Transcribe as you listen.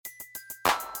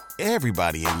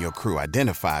Everybody in your crew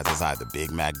identifies as either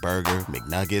Big Mac Burger,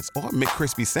 McNuggets, or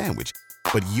McCrispy Sandwich.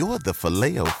 But you're the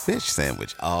Filet-O-Fish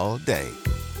Sandwich all day.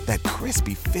 That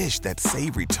crispy fish, that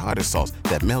savory tartar sauce,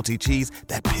 that melty cheese,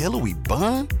 that pillowy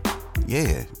bun.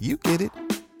 Yeah, you get it.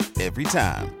 Every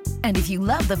time. And if you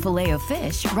love the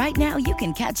Filet-O-Fish, right now you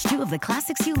can catch two of the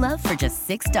classics you love for just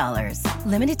 $6.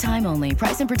 Limited time only.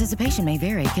 Price and participation may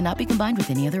vary. Cannot be combined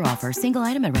with any other offer. Single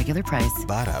item at regular price.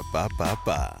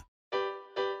 Ba-da-ba-ba-ba.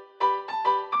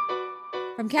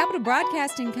 From Capital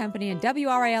Broadcasting Company and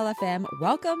WRAL-FM,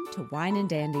 welcome to Wine and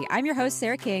Dandy. I'm your host,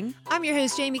 Sarah King. I'm your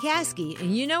host, Jamie Caskey,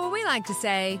 and you know what we like to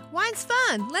say, wine's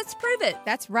fun, let's prove it.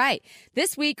 That's right.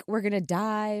 This week, we're going to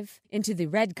dive into the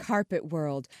red carpet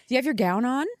world. Do you have your gown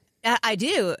on? I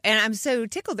do, and I'm so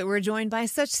tickled that we're joined by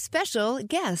such special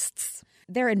guests.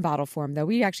 They're in bottle form, though.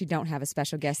 We actually don't have a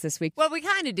special guest this week. Well, we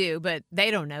kind of do, but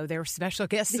they don't know they're special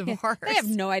guests of ours. They have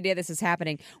no idea this is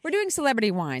happening. We're doing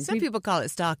celebrity wines. Some people call it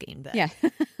stalking, but... Yeah.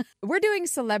 We're doing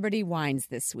celebrity wines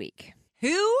this week.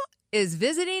 Who is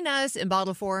visiting us in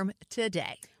bottle form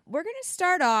today? We're going to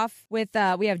start off with,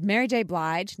 we have Mary J.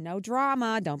 Blige. No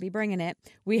drama. Don't be bringing it.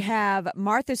 We have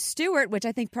Martha Stewart, which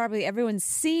I think probably everyone's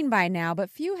seen by now, but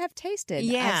few have tasted.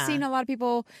 Yeah. I've seen a lot of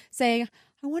people saying,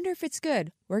 I wonder if it's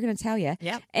good. We're going to tell you.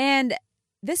 Yep. And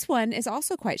this one is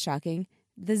also quite shocking.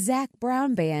 The Zac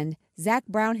Brown Band. Zac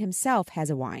Brown himself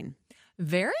has a wine.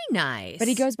 Very nice. But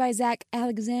he goes by Zac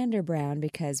Alexander Brown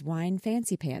because wine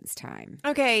fancy pants time.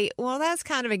 Okay, well, that's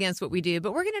kind of against what we do,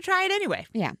 but we're going to try it anyway.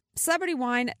 Yeah. Celebrity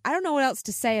wine. I don't know what else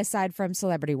to say aside from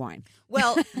celebrity wine.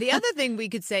 Well, the other thing we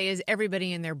could say is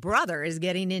everybody and their brother is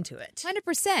getting into it.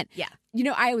 100%. Yeah. You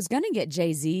know, I was going to get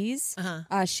Jay-Z's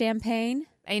champagne.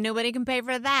 Ain't nobody can pay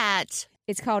for that.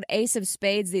 It's called Ace of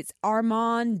Spades. It's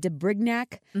Armand de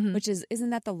Brignac, which isn't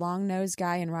that the long-nosed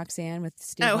guy in Roxanne with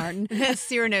Steve Martin? That's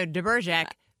Cyrano de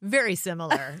Bergerac. Very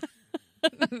similar.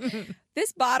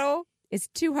 This bottle is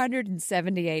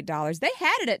 $278. They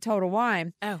had it at Total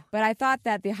Wine. Oh. But I thought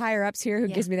that the higher-ups here who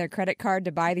gives me their credit card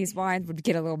to buy these wines would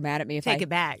get a little mad at me if Take it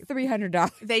back.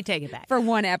 $300 They take it back. for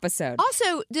one episode.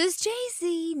 Also, does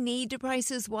Jay-Z need to price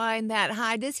his wine that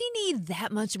high? Does he need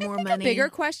that much more money? A bigger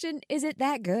question, is it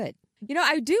that good? You know,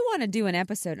 I do want to do an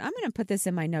episode. I'm going to put this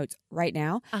in my notes right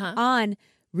now on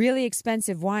really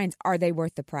expensive wines. Are they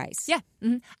worth the price? Yeah,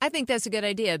 I think that's a good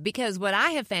idea because what I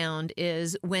have found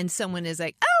is when someone is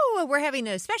like, oh, we're having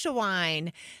a special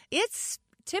wine, it's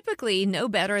typically no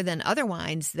better than other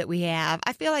wines that we have.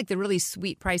 I feel like the really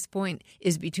sweet price point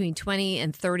is between $20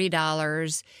 and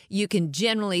 $30. You can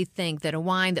generally think that a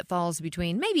wine that falls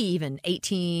between maybe even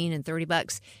 $18 and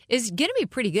 $30 is going to be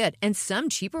pretty good. And some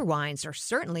cheaper wines are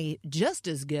certainly just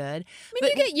as good.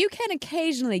 I mean, you can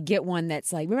occasionally get one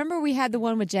that's like, remember we had the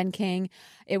one with Jen King?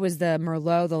 It was the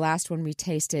Merlot, the last one we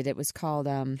tasted. It was called...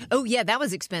 oh, yeah, that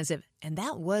was expensive. And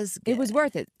that was good. It was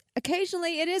worth it.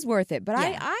 Occasionally, it is worth it, but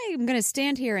Yeah. I'm going to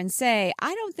stand here and say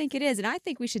I don't think it is, and I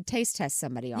think we should taste test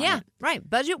somebody on it. Yeah, right.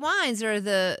 Budget wines are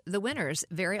the winners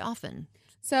very often.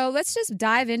 So let's just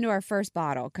dive into our first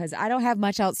bottle because I don't have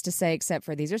much else to say except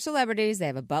for these are celebrities. They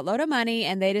have a buttload of money,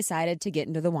 and they decided to get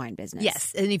into the wine business.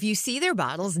 Yes, and if you see their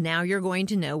bottles, now you're going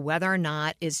to know whether or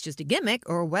not it's just a gimmick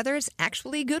or whether it's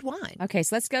actually good wine. Okay,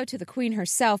 so let's go to the queen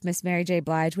herself, Miss Mary J.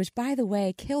 Blige, which, by the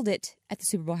way, killed it at the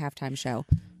Super Bowl halftime show.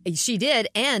 She did,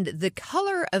 and the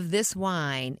color of this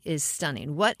wine is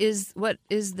stunning. What is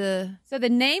the... So the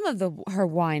name of her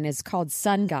wine is called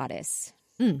Sun Goddess.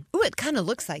 Ooh, it kind of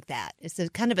looks like that. It's a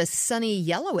kind of a sunny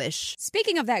yellowish.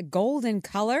 Speaking of that golden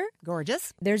color,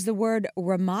 Gorgeous. there's the word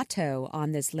Ramato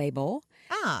on this label.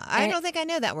 I don't think I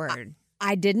know that word.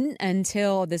 I didn't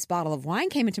until this bottle of wine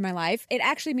came into my life. It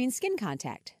actually means skin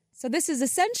contact. So this is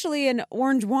essentially an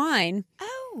orange wine.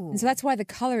 Oh. And so that's why the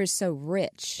color is so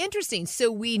rich. Interesting.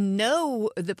 So we know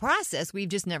the process. We've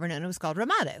just never known it was called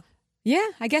Ramato. Yeah,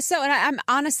 I guess so. And I'm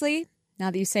honestly,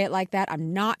 now that you say it like that,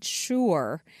 I'm not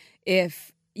sure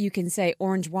if you can say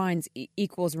orange wines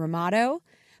equals Ramato,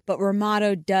 but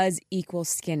Ramato does equal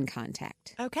skin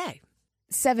contact. Okay.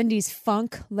 70s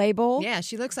funk label. Yeah,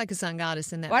 she looks like a sun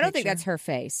goddess in that Well, I don't think picture. that's her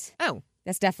face. Oh.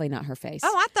 That's definitely not her face.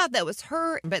 Oh, I thought that was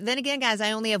her. But then again, guys,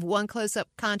 I only have one close-up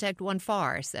contact, one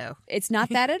far, so. It's not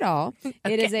that at all.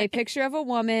 It is a picture of a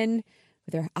woman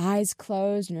with her eyes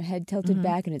closed and her head tilted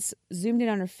back, and it's zoomed in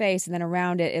on her face, and then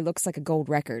around it, it looks like a gold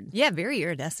record. Yeah, very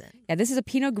iridescent. Yeah, this is a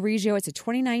Pinot Grigio. It's a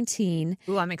 2019.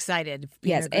 Ooh, I'm excited.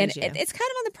 Yes, and Grigio. it's kind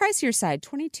of on the pricier side,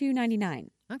 $22.99.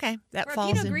 Okay, that For a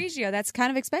falls Pinot in. Grigio, that's kind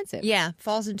of expensive. Yeah,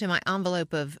 falls into my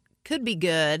envelope of could be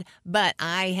good, but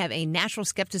I have a natural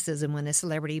skepticism when a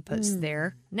celebrity puts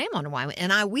their name on a wine.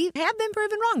 And we have been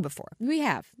proven wrong before. We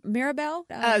have. Mirabelle.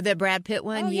 The Brad Pitt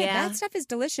one, oh, yeah. That stuff is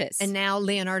delicious. And now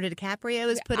Leonardo DiCaprio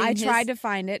is putting I his... tried to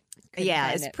find it.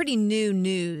 It's pretty new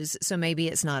news, so maybe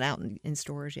it's not out in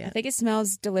stores yet. I think it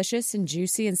smells delicious and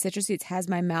juicy and citrusy. It has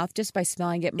my mouth. Just by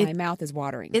smelling it, my mouth is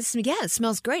watering. It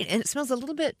smells great. And it smells a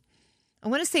little bit, I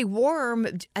want to say warm.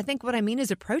 I think what I mean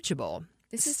is approachable.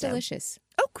 This is delicious.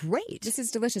 Oh, great. This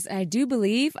is delicious. And I do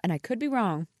believe, and I could be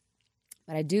wrong,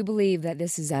 but I do believe that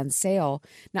this is on sale,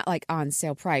 not like on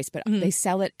sale price, but they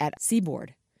sell it at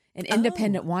Seaboard, an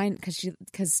independent wine,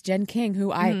 because Jen King,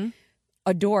 who I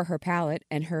adore her palate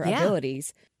and her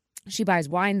abilities, she buys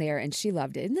wine there and she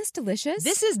loved it. Isn't this delicious?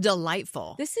 This is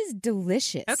delightful. This is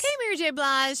delicious. Okay, Mary J.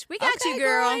 Blige, we got you,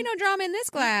 girl. Ain't no drama in this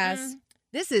glass.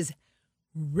 This is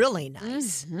really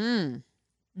nice.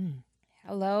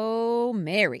 Hello,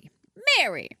 Mary.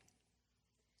 Mary.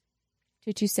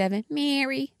 227,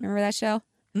 Mary. Remember that show?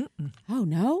 Oh,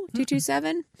 no?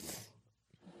 227?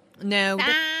 No.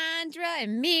 Sandra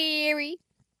and Mary.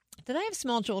 Did I have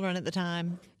small children at the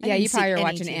time? Yeah, you probably were any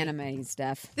watching TV. anime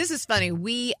stuff. This is funny.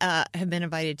 We have been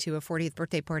invited to a 40th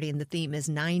birthday party, and the theme is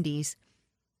 90s.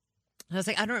 I was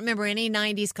like, I don't remember any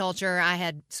 90s culture. I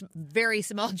had very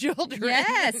small children.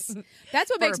 Yes. That's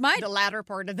what makes the latter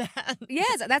part of that.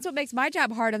 Yes, that's what makes my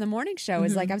job hard on the morning show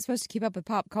is like I'm supposed to keep up with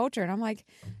pop culture. And I'm like,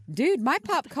 dude, my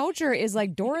pop culture is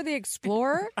like Dora the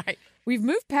Explorer. Right. We've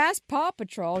moved past Paw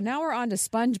Patrol. Now we're on to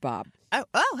SpongeBob.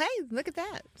 Oh, hey, look at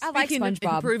that. I like Speaking of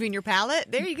SpongeBob. improving your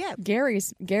palate, there you go. Gary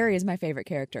is my favorite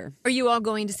character. Are you all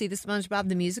going to see the SpongeBob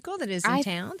the musical that is in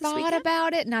town this I weekend? thought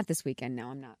about it. Not this weekend. No,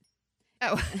 I'm not.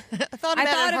 Oh, I thought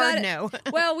about it. No.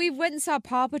 Well, we went and saw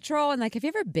Paw Patrol, and like, have you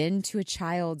ever been to a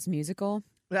child's musical?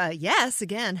 Yes.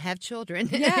 Again, have children.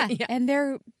 Yeah, and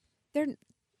they're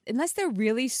unless they're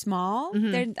really small,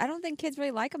 I don't think kids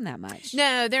really like them that much.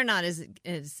 No, they're not as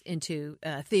into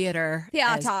theater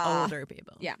as older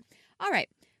people. Yeah. All right.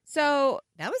 So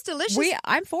that was delicious.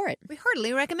 I'm for it. We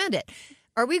heartily recommend it.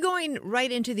 Are we going right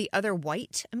into the other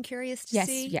white? I'm curious to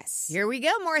see. Yes. Here we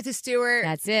go, Martha Stewart.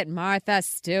 That's it, Martha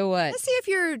Stewart. Let's see if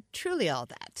you're truly all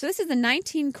that. So this is the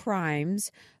 19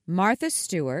 Crimes, Martha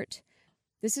Stewart.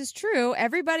 This is true.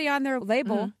 Everybody on their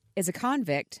label is a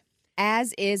convict,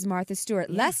 as is Martha Stewart.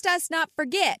 Yeah. Lest us not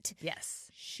forget. Yes.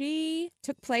 She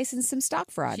took place in some stock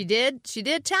fraud. She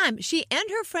did time. She and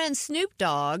her friend Snoop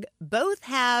Dogg both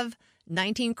have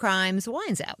 19 Crimes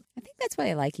wines out. I think that's why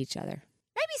they like each other.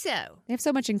 Maybe so. They have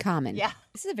so much in common. Yeah.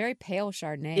 This is a very pale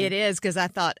Chardonnay. It is, because I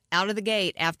thought out of the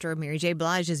gate after Mary J.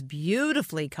 Blige is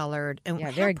beautifully colored and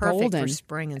very perfect golden for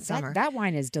spring and summer. That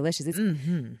wine is delicious. It's,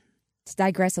 to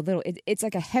digress a little, it's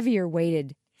like a heavier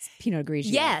weighted Pinot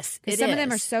Grigio. Yes, it is. Some of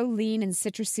them are so lean and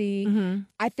citrusy.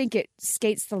 I think it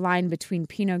skates the line between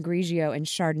Pinot Grigio and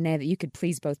Chardonnay that you could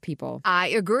please both people. I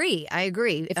agree.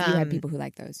 If you have people who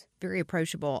like those. Very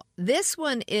approachable. This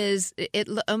one is,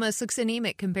 almost looks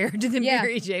anemic compared to the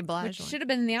Mary J. Blige one. Should have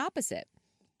been the opposite.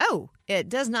 Oh, it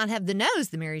does not have the nose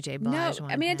the Mary J. Blige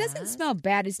one I mean, it doesn't smell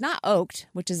bad. It's not oaked,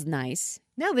 which is nice.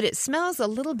 No, but it smells a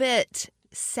little bit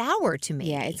sour to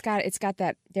me. Yeah, it's got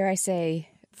that, dare I say,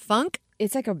 funk.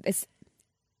 It's like I'm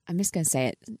just going to say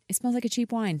it. It smells like a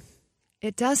cheap wine.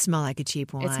 It does smell like a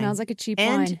cheap wine. It smells like a cheap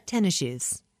wine. And tennis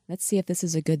shoes. Let's see if this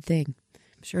is a good thing.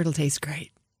 I'm sure it'll taste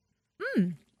great.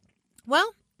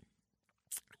 Well,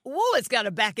 whoa, it's got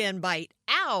a back end bite.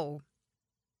 Ow.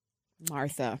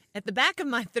 Martha. At the back of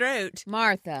my throat.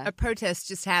 Martha. A protest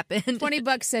just happened.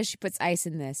 $20 says she puts ice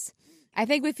in this. I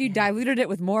think if you diluted it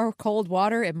with more cold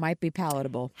water, it might be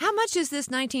palatable. How much is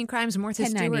this 19 Crimes Martha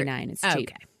Stewart? $10.99. It's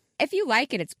cheap. Okay. If you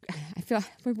like it, I feel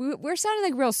we're sounding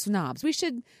like real snobs. We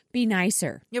should be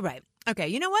nicer. You're right. Okay,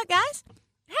 you know what, guys?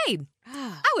 Hey,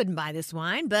 I wouldn't buy this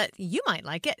wine, but you might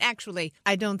like it. Actually,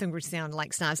 I don't think we're sounding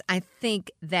like snobs. I think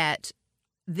that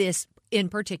this, in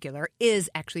particular,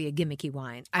 is actually a gimmicky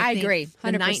wine. I agree,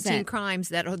 100%. The 19 Crimes,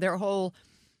 that their whole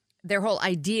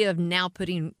idea of now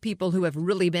putting people who have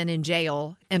really been in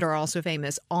jail and are also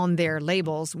famous on their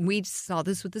labels, we saw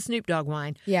this with the Snoop Dogg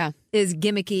wine, is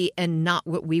gimmicky and not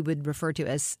what we would refer to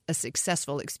as a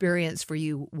successful experience for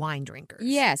you wine drinkers.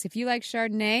 Yes, if you like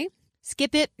Chardonnay,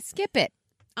 skip it. Skip it.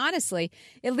 Honestly,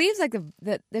 it leaves like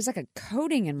there's like a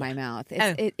coating in my mouth.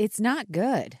 It's not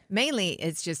good. Mainly,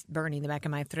 it's just burning the back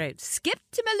of my throat. Skip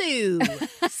to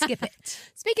Malou. Skip it.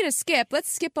 Speaking of skip,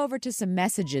 let's skip over to some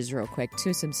messages real quick,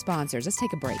 to some sponsors. Let's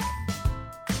take a break.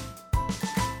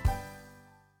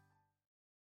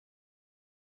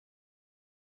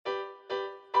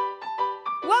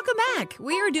 Welcome back back.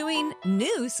 We are doing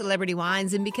new celebrity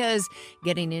wines, and because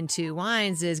getting into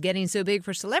wines is getting so big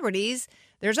for celebrities,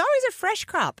 there's always a fresh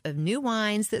crop of new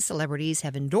wines that celebrities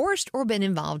have endorsed or been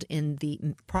involved in the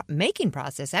making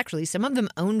process. Actually, some of them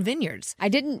own vineyards. I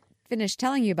didn't finish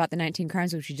telling you about the 19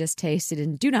 Crimes, which we just tasted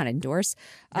and do not endorse.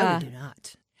 No, we do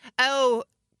not. Oh,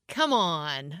 come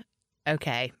on.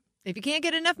 Okay. If you can't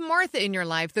get enough Martha in your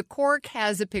life, the cork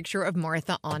has a picture of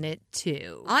Martha on it,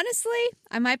 too. Honestly,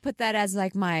 I might put that as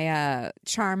like my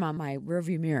charm on my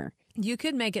rearview mirror. You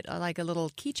could make it like a little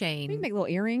keychain. We can make little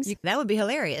earrings. That would be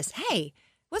hilarious. Hey,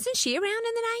 wasn't she around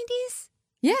in the 90s?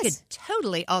 Yes. I could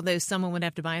totally, although someone would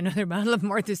have to buy another bottle of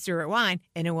Martha Stewart wine,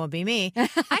 and it won't be me.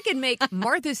 I could make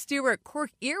Martha Stewart cork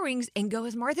earrings and go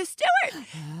as Martha Stewart.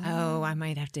 Oh, I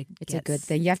might have to. It's a good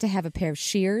thing. You have to have a pair of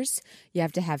shears. You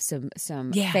have to have some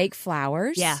fake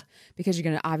flowers. Yeah. Because you're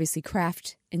going to obviously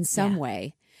craft in some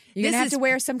way. You're going to have to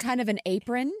wear some kind of an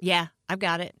apron. Yeah, I've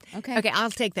got it. Okay. Okay,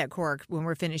 I'll take that cork when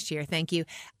we're finished here. Thank you.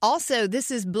 Also, this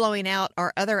is blowing out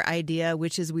our other idea,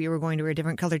 which is we were going to wear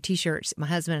different colored T-shirts, my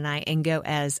husband and I, and go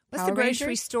as, what's Power the grocery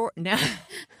Rangers? store? No.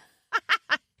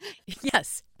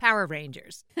 Yes, Power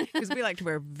Rangers, because we like to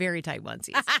wear very tight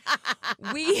onesies.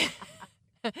 We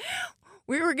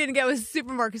were going to go as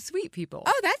supermarket sweet people.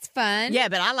 Oh, that's fun. Yeah,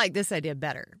 but I like this idea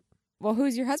better. Well,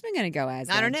 who's your husband going to go as?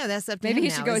 I then? don't know. That's up to Maybe him he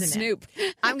now, should go as isn't it? Snoop.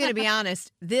 I'm going to be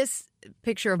honest. This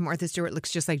picture of Martha Stewart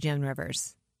looks just like Joan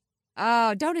Rivers.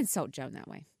 Oh, don't insult Joan that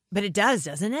way. But it does,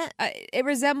 doesn't it? It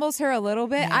resembles her a little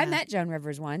bit. Yeah. I met Joan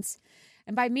Rivers once.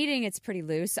 And by meeting, it's pretty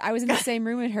loose. I was in the same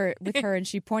room with her, and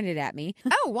she pointed at me.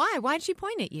 Oh, why? Why'd she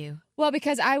point at you? Well,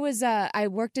 because I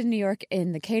worked in New York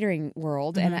in the catering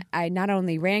world, and I not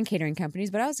only ran catering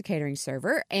companies, but I was a catering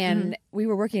server. And we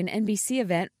were working an NBC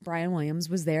event. Brian Williams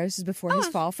was there. This was before his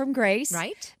fall from grace.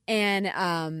 Right.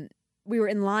 And we were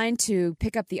in line to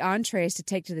pick up the entrees to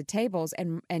take to the tables,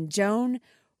 and Joan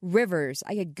Rivers,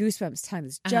 I get goosebumps telling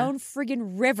this. Joan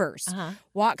friggin' Rivers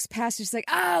walks past. She's like,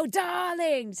 "Oh,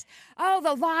 darlings, oh,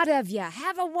 the lot of you,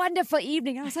 have a wonderful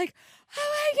evening." And I was like,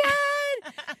 "Oh my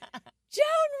God,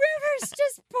 Joan Rivers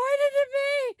just pointed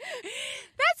at me."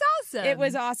 That's awesome. It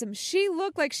was awesome. She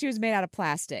looked like she was made out of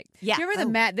plastic. Yeah. Do you remember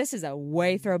the mat? This is a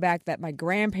way throwback that my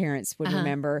grandparents would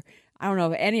remember. I don't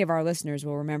know if any of our listeners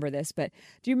will remember this, but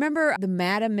do you remember the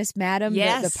Madam, Miss Madam,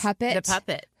 Yes, the puppet? the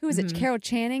puppet. Who was it? Carol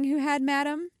Channing who had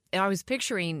Madam? I was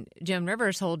picturing Joan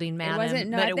Rivers holding Madam, wasn't-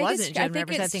 no, but I it think wasn't it's- I Joan think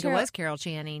Rivers. I it's think Carol- it was Carol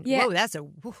Channing. Yeah. Whoa, that's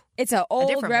It's an old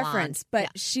different reference, blonde.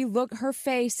 but her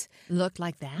face looked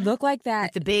like that. looked like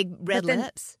that. With the big red But then-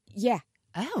 lips. Yeah.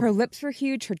 Oh, Her lips were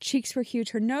huge. Her cheeks were huge.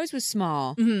 Her nose was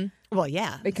small well,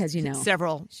 yeah, because,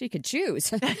 several. she could choose.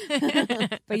 But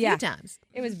a yeah, few times.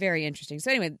 it was very interesting. So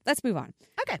anyway, let's move on.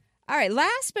 Okay. All right,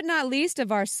 last but not least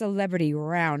of our celebrity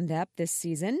roundup this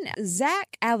season,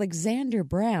 Zach Alexander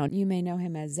Brown. You may know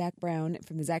him as Zach Brown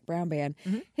from the Zach Brown Band.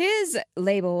 His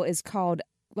label is called,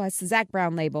 well, it's the Zach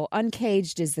Brown label.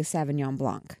 Uncaged is the Sauvignon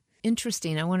Blanc.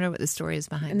 Interesting. I wonder what the story is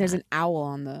behind And there's that. an owl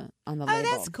on the label. Oh,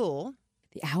 that's cool.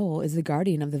 The owl is the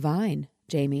guardian of the vine,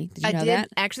 Jamie. Did you know that?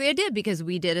 Actually, I did, because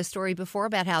we did a story before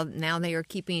about how now they are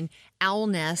keeping owl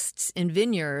nests in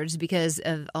vineyards because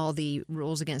of all the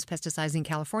rules against pesticides in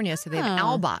California. So they have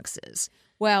owl boxes.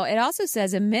 Well, it also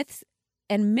says myths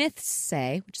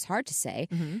say, which is hard to say,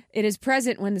 it is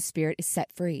present when the spirit is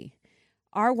set free.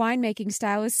 Our winemaking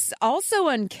style is also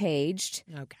uncaged.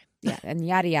 Okay. Yeah, and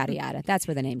yada, yada, yada. That's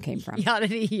where the name came from.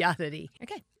 Yadity, yadity.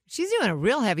 Okay. She's doing a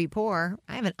real heavy pour.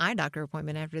 I have an eye doctor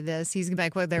appointment after this. He's going to be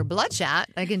like, well, they're bloodshot.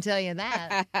 I can tell you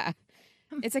that.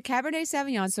 It's a Cabernet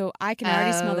Sauvignon, so I can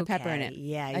already smell the pepper in it.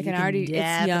 Yeah, I you can can already,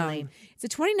 definitely. it's young. It's a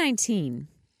 2019.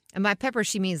 And by pepper,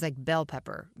 she means like bell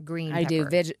pepper, green I pepper.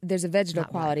 do. There's a vegetal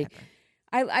Not black quality. pepper.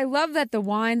 I love that the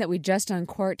wine that we just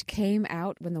uncorked came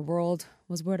out when the world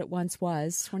was what it once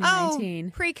was, 2019.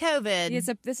 Oh, pre-COVID.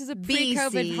 This is a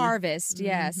pre-COVID BC. harvest,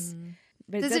 yes.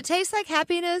 But Does it taste like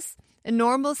happiness and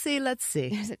normalcy? Let's see.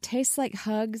 Does it taste like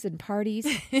hugs and parties?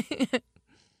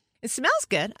 It smells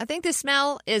good. I think the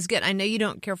smell is good. I know you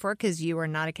don't care for it because you are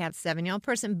not a Cab Sauvignon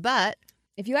person, but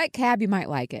If you like Cab, you might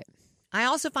like it. I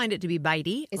also find it to be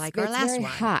bitey, like our last very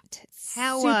one. hot. It's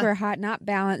How, super hot, not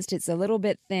balanced. It's a little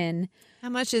bit thin. How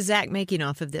much is Zach making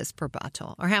off of this per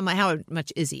bottle? Or how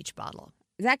much is each bottle?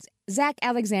 Zach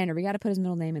Alexander. We got to put his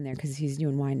middle name in there because he's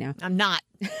doing wine now. I'm not,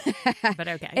 but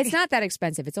okay. It's not that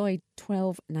expensive. It's only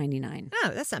 $12.99.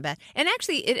 Oh, that's not bad. And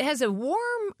actually, it has a warm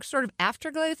sort of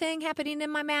afterglow thing happening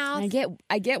in my mouth.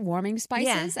 I get warming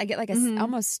spices. Yeah. I get like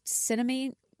almost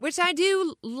cinnamon. Which I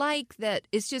do like, that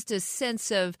it's just a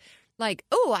sense of like,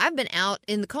 oh, I've been out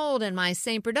in the cold and my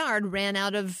St. Bernard ran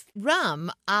out of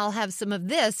rum. I'll have some of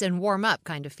this and warm up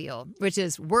kind of feel, which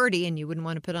is wordy and you wouldn't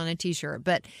want to put on a T-shirt,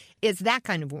 but it's that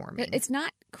kind of warming. It's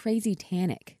not crazy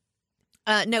tannic.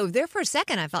 No, there for a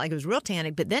second I felt like it was real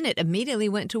tannic, but then it immediately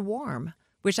went to warm,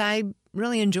 which I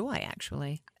really enjoy,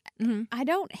 actually. Mm-hmm. I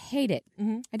don't hate it.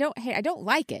 Mm-hmm. I don't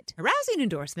like it. A rousing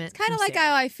endorsement. It's kind of like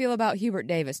how I feel about Hubert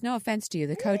Davis. No offense to you,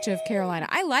 the coach of Carolina.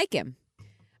 I like him.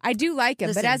 I do like him,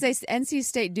 Listen, but as a NC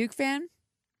State Duke fan,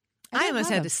 I almost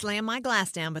had him. to slam my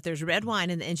glass down, but there's red wine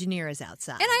and the engineer is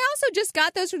outside. And I also just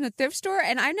got those from the thrift store,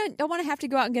 and I don't want to have to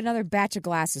go out and get another batch of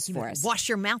glasses for us. Wash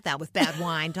your mouth out with bad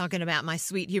wine, talking about my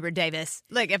sweet Hubert Davis.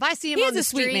 Look, if I see him He on is the a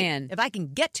sweet street, man. if I can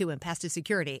get to him past his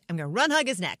security, I'm going to run hug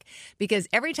his neck. Because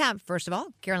every time, first of all,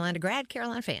 Carolina grad,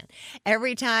 Carolina fan.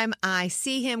 Every time I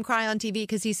see him cry on TV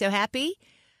because he's so happy,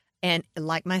 and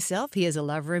like myself, he is a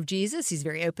lover of Jesus. He's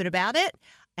very open about it.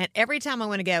 And every time I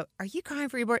want to go, are you crying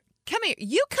for your boy? Come here.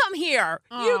 You come here.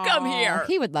 You come here.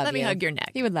 He would love Let you. me hug your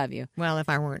neck. He would love you. Well, if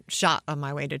I weren't shot on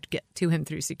my way to get to him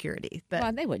through security. But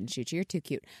Well, they wouldn't shoot you. You're too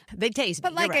cute. they taste me.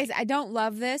 But like You're right. I said, I don't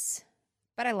love this,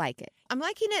 but I like it. I'm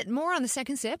liking it more on the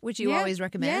second sip, which you Yeah, always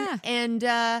recommend. yeah.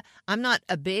 And I'm not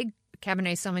a big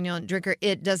Cabernet Sauvignon drinker.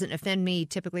 It doesn't offend me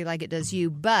typically like it does you,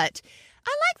 but I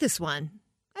like this one.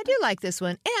 I do like this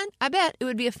one. And I bet it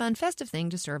would be a fun festive thing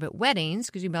to serve at weddings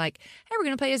because you'd be like, hey, we're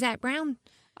going to play a Zach Brown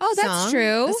Oh, that's song.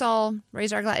 true. Let's all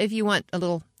raise our glass if you want a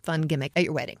little fun gimmick at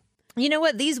your wedding. You know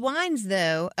what? These wines,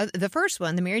 though, the first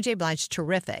one, the Mary J. Blige,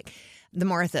 terrific. The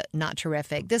Martha, not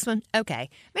terrific. This one, okay.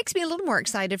 Makes me a little more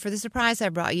excited for the surprise I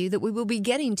brought you that we will be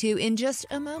getting to in just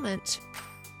a moment.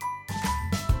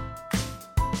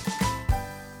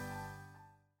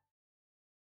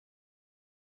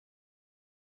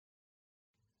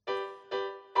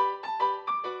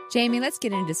 Jamie, let's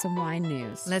get into some wine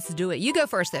news. Let's do it. You go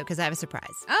first, though, because I have a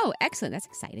surprise. Oh, excellent. That's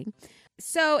exciting.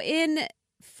 So in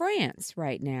France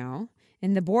right now,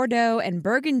 in the Bordeaux and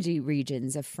Burgundy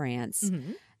regions of France,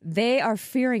 they are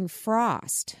fearing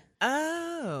frost.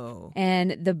 Oh.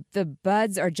 And the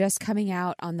buds are just coming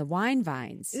out on the wine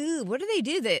vines. Ooh, what do they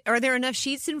do? Are there enough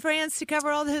sheets in France to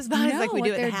cover all those vines No, like we what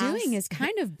do at the they're house? doing is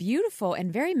kind of beautiful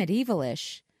and very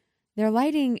medieval-ish. They're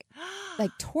lighting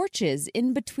like torches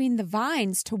in between the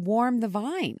vines to warm the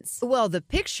vines. Well, the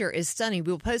picture is stunning.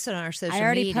 We'll post it on our social media. I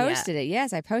already posted it.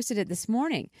 Yes, I posted it this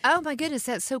morning. Oh, my goodness.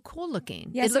 That's so cool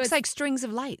looking. Yeah, it so looks it's- like strings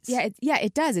of lights. Yeah,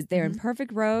 it does. They're in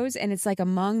perfect rows, and it's like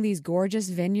among these gorgeous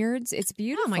vineyards. It's Oh,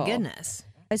 beautiful. my goodness.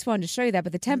 I just wanted to show you that,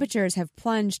 but the temperatures have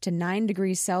plunged to 9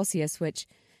 degrees Celsius, which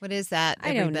What is that,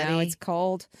 I don't know. everybody? It's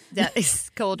cold. That is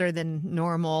colder than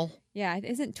normal. Yeah,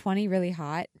 isn't 20 really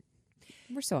hot?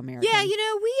 We're so American.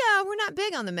 Yeah, we're not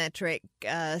big on the metric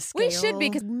scale. we should be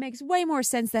because it makes way more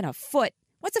sense than a foot.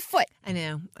 What's a foot? I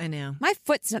know. My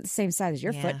foot's not the same size as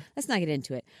your Yeah. foot. Let's not get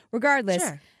into it. Regardless,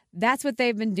 Sure. that's what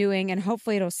they've been doing, and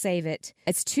hopefully it'll save it.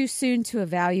 It's too soon to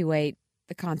evaluate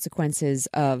the consequences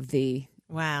of the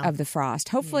Wow. frost.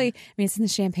 Hopefully, I mean, it's in the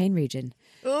Champagne region.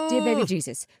 Dear baby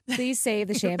Jesus, please save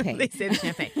the champagne. Please say the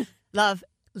champagne. Love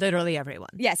literally everyone.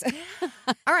 Yes.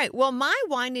 All right. Well, my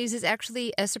wine news is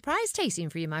actually a surprise tasting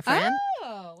for you, my friend.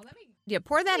 Oh, well, let me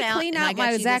Pour that out. clean and I out got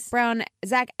my you this-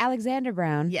 Zach Alexander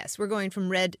Brown. Yes, we're going from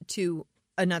red to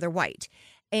another white.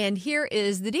 And here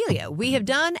is the dealio. We have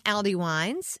done Aldi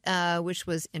wines, which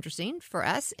was interesting for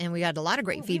us, and we got a lot of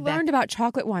great We feedback. learned about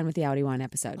chocolate wine with the Audi wine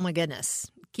episode. Oh my goodness.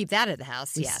 Keep that at the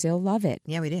house. We Yeah. still love it.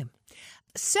 Yeah, we do.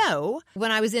 So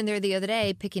when I was in there the other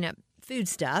day picking up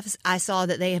foodstuffs, I saw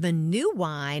that they have a new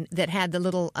wine that had the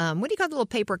little, what do you call the little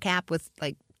paper cap with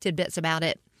like tidbits about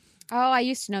it? Oh, I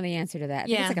used to know the answer to that. I think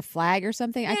Yeah. it's like a flag or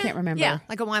something. I can't remember. Yeah,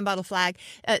 like a wine bottle flag.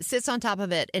 It sits on top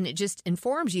of it, and it just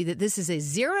informs you that this is a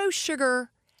 0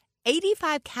 sugar,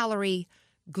 85 calorie,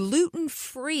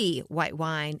 gluten-free white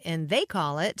wine, and they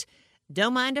call it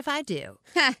Don't Mind If I Do.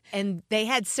 And they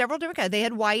had several different kinds. They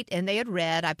had white and they had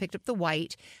red. I picked up the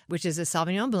white, which is a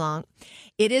Sauvignon Blanc.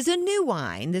 It is a new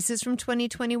wine. This is from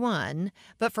 2021.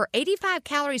 But for 85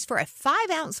 calories for a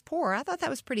 5-ounce pour, I thought that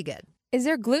was pretty good. Is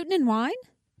there gluten in wine?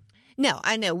 No,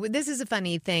 I know. This is a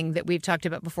funny thing that we've talked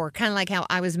about before, kind of like how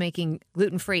I was making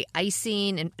gluten-free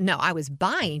icing. And no, I was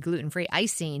buying gluten-free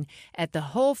icing at the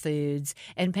Whole Foods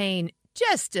and paying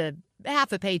just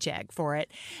half a paycheck for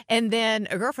it. And then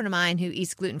a girlfriend of mine who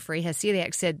eats gluten-free, has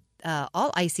celiac, said,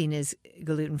 all icing is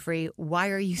gluten-free. Why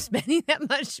are you spending that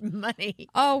much money?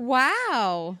 Oh,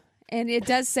 wow. And it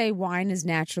does say wine is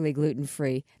naturally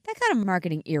gluten-free. That kind of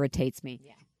marketing irritates me.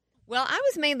 Yeah. Well, I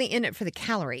was mainly in it for the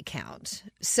calorie count.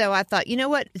 So I thought, you know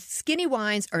what? Skinny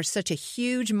wines are such a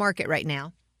huge market right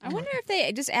now. I wonder if they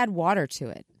just add water to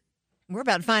it. We're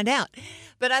about to find out.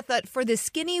 But I thought for the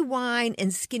skinny wine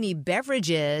and skinny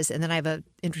beverages, and then I have an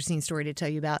interesting story to tell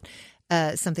you about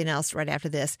something else right after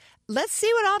this. Let's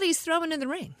see what Aldi's throwing in the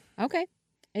ring. Okay.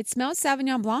 It smells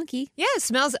Sauvignon Blanc-y. Yeah, it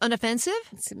smells unoffensive.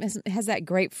 It has that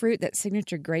grapefruit, that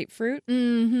signature grapefruit.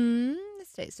 Mm-hmm.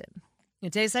 Let's taste it.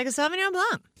 It tastes like a Sauvignon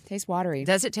Blanc. Tastes watery.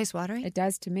 Does it taste watery? It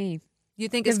does to me. You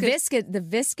think The it's good?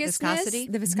 viscousity?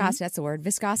 The viscosity, that's the word.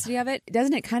 Viscosity of it.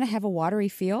 Doesn't it kind of have a watery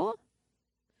feel?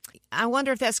 I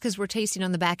wonder if that's because we're tasting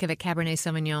on the back of a Cabernet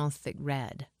Sauvignon thick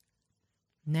red.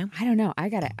 No? I don't know. I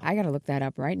gotta look that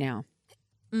up right now.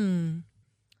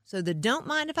 So the Don't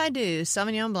Mind If I Do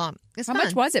Sauvignon Blanc is How fun.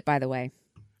 much was it, by the way?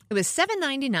 It was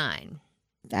 $7.99.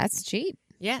 That's cheap.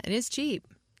 Yeah, it is cheap.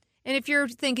 And if you're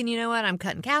thinking, you know what, I'm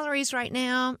cutting calories right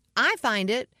now, I find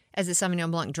it, as a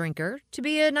Sauvignon Blanc drinker, to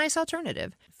be a nice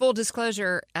alternative. Full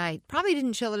disclosure, I probably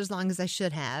didn't chill it as long as I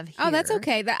should have. Oh, that's here.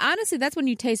 okay. Honestly, that's when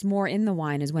you taste more in the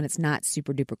wine is when it's not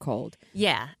super duper cold.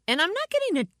 Yeah. And I'm not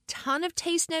getting a ton of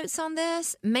taste notes on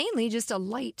this, mainly just a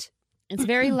light. It's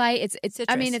very light. It's Citrus.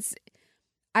 I mean,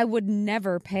 I would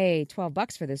never pay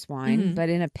 $12 for this wine, but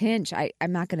in a pinch,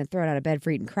 I'm not going to throw it out of bed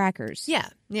for eating crackers.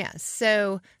 Yeah.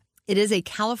 So it is a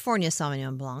California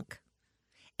Sauvignon Blanc.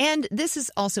 And this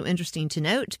is also interesting to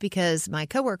note because my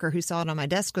coworker who saw it on my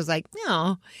desk was like,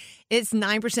 no, it's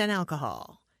 9%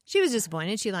 alcohol. She was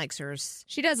disappointed. She likes hers.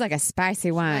 She does like a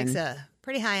spicy wine. Likes a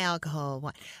pretty high alcohol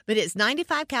wine. But it's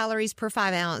 95 calories per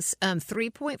 5 ounce,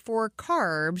 3.4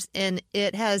 carbs, and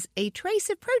it has a trace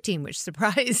of protein, which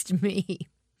surprised me.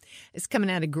 It's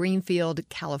coming out of Greenfield,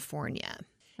 California.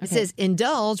 It says,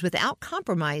 indulge without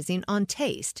compromising on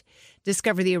taste.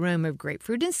 Discover the aroma of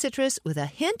grapefruit and citrus with a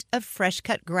hint of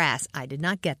fresh-cut grass. I did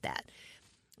not get that.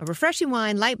 A refreshing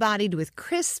wine, light-bodied with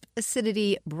crisp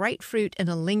acidity, bright fruit, and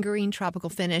a lingering tropical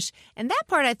finish. And that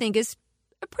part, I think, is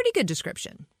a pretty good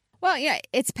description. Well, yeah,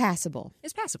 it's passable.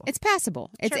 It's passable. It's passable.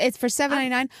 Sure. It's for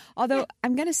 $7.99. Although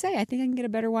I'm going to say, I think I can get a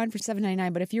better wine for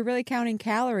 $7.99. But if you're really counting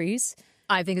calories,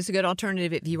 I think it's a good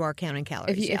alternative if you are counting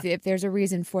calories. if there's a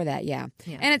reason for that, yeah.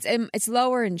 And it's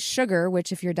lower in sugar,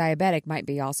 which if you're diabetic might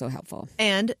be also helpful.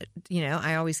 And, you know,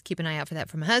 I always keep an eye out for that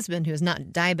from my husband, who is not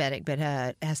diabetic, but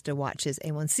has to watch his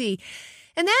A1C.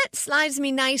 And that slides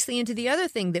me nicely into the other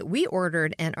thing that we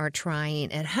ordered and are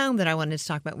trying at home that I wanted to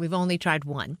talk about. We've only tried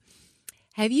one.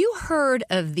 Have you heard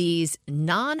of these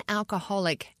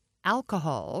non-alcoholic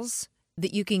alcohols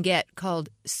that you can get called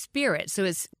spirit? So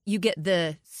you get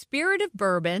the spirit of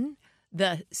bourbon,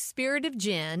 the spirit of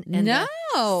gin, and the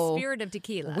spirit of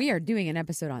tequila. We are doing an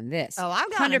episode on this. Oh, I've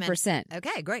got 100%.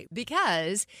 Okay, great.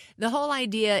 Because the whole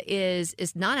idea is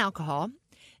non-alcohol.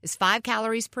 It's 5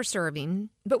 calories per serving.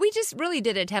 But we just really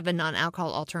did it to have a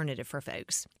non-alcohol alternative for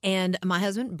folks. And my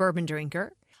husband, bourbon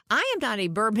drinker. I am not a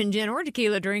bourbon, gin, or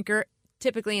tequila drinker,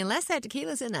 typically, unless that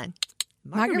tequila's in a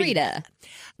margarita.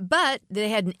 But they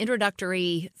had an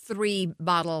introductory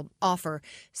 3-bottle offer.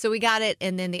 So we got it.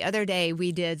 And then the other day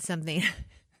we did something.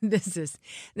 This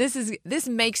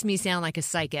makes me sound like a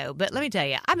psycho. But let me tell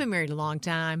you, I've been married a long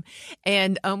time.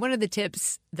 And one of the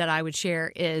tips that I would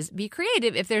share is be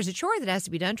creative. If there's a chore that has to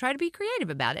be done, try to be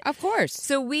creative about it. Of course.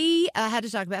 So we had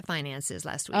to talk about finances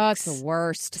last week. Oh, it's the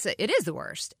worst. So it is the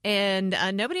worst. And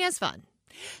nobody has fun.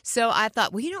 So I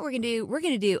thought, well, you know what we're going to do? We're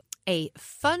going to do a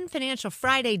fun Financial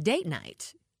Friday date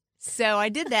night. So I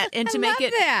did that. And to make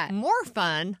it more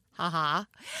fun, I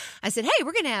said, hey,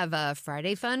 we're going to have a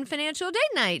Friday fun financial date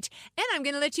night. And I'm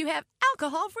going to let you have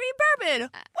alcohol-free bourbon.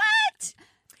 What?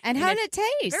 And how did it taste?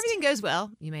 If everything goes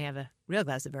well, you may have a real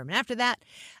glass of bourbon after that.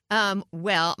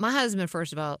 Well, my husband,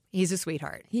 first of all, he's a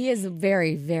sweetheart. He is a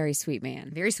very, very sweet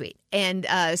man. Very sweet. And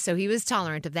so he was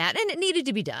tolerant of that. And it needed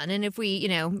to be done. And if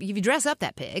if you dress up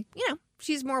that pig,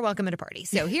 she's more welcome at a party.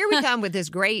 So here we come with this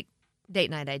great date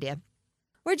night idea.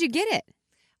 Where'd you get it?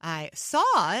 I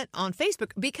saw it on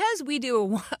Facebook because we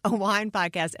do a wine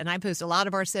podcast and I post a lot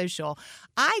of our social.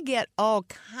 I get all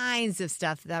kinds of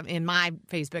stuff in my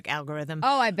Facebook algorithm.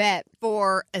 Oh, I bet.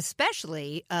 For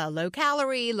especially low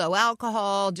calorie, low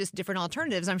alcohol, just different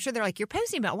alternatives. I'm sure they're like, you're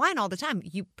posting about wine all the time.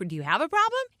 Do you have a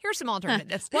problem? Here's some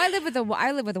alternatives. Well, I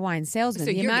live with a wine salesman.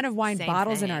 So the amount of wine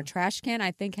bottles in thing. our trash can,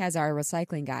 I think, has our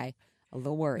recycling guy a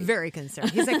little worried. Very concerned.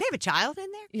 He's like, they have a child in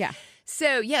there? Yeah.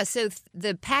 So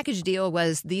the package deal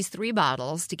was these 3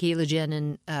 bottles, tequila,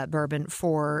 gin, and bourbon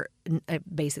for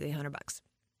basically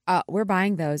 $100. We're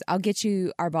buying those. I'll get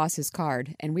you our boss's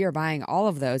card, and we are buying all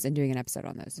of those and doing an episode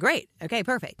on those. Great. Okay,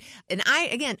 perfect. And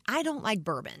I don't like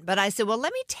bourbon, but I said, well,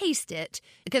 let me taste it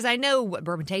because I know what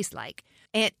bourbon tastes like.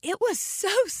 And it was so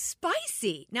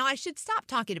spicy. Now, I should stop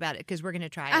talking about it because we're going to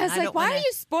try it. I was and like, don't why wanna- are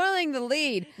you spoiling the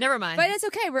lead? Never mind. But it's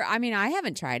okay. I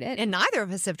haven't tried it. And neither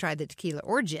of us have tried the tequila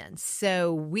or gin.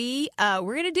 So we're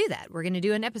going to do that. We're going to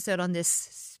do an episode on this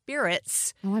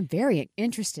spirits. Oh, I'm very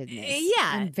interested in this.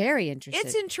 Yeah. I'm very interested.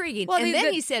 It's intriguing. Well, and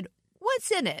then he said,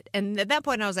 what's in it? And at that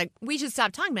point, I was like, we should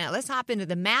stop talking about it. Let's hop into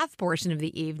the math portion of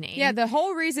the evening. Yeah, the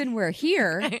whole reason we're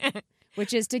here,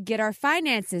 which is to get our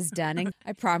finances done. And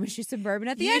I promise you some bourbon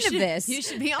at the end of this. You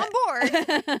should be on board.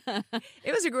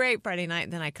 It was a great Friday night.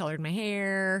 And then I colored my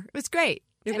hair. It was great.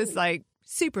 It was like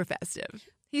super festive.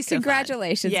 He's so fun.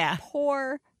 Congratulations. Yeah.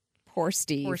 Poor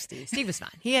Steve. Poor Steve. Steve was fine.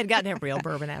 He had gotten a real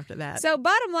bourbon after that. So,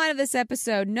 bottom line of this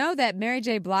episode, know that Mary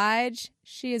J. Blige,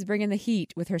 she is bringing the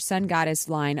heat with her Sun Goddess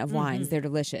line of wines. They're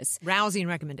delicious. Rousing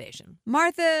recommendation.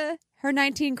 Martha, her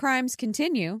 19 crimes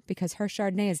continue because her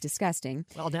Chardonnay is disgusting.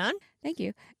 Well done. Thank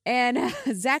you. And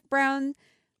Zach Brown,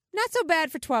 not so bad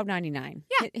for $12.99.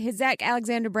 Yeah. His Zach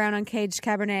Alexander Brown Uncaged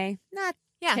Cabernet, not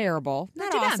terrible.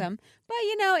 Not too bad. awesome. But,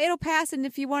 it'll pass. And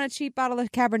if you want a cheap bottle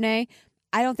of Cabernet,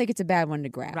 I don't think it's a bad one to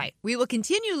grab. Right. We will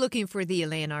continue looking for the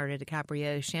Leonardo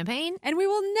DiCaprio champagne. And we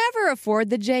will never afford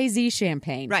the Jay-Z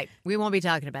champagne. Right. We won't be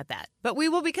talking about that. But we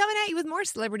will be coming at you with more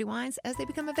celebrity wines as they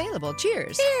become available.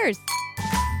 Cheers. Cheers.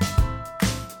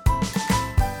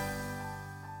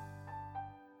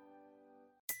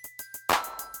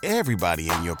 Everybody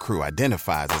in your crew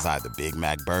identifies as either Big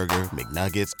Mac Burger,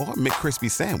 McNuggets, or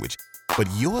McCrispy Sandwich. But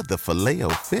you're the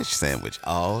Filet-O-Fish Sandwich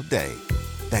all day.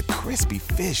 That crispy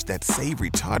fish, that savory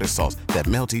tartar sauce, that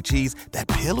melty cheese, that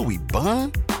pillowy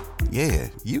bun. Yeah,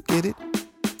 you get it.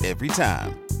 Every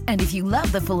time. And if you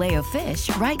love the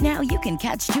Filet-O-Fish, right now you can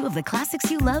catch two of the classics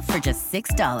you love for just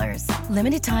 $6.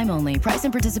 Limited time only. Price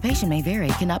and participation may vary.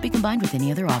 Cannot be combined with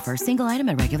any other offer. Single item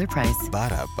at regular price.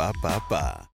 Ba-da-ba-ba-ba.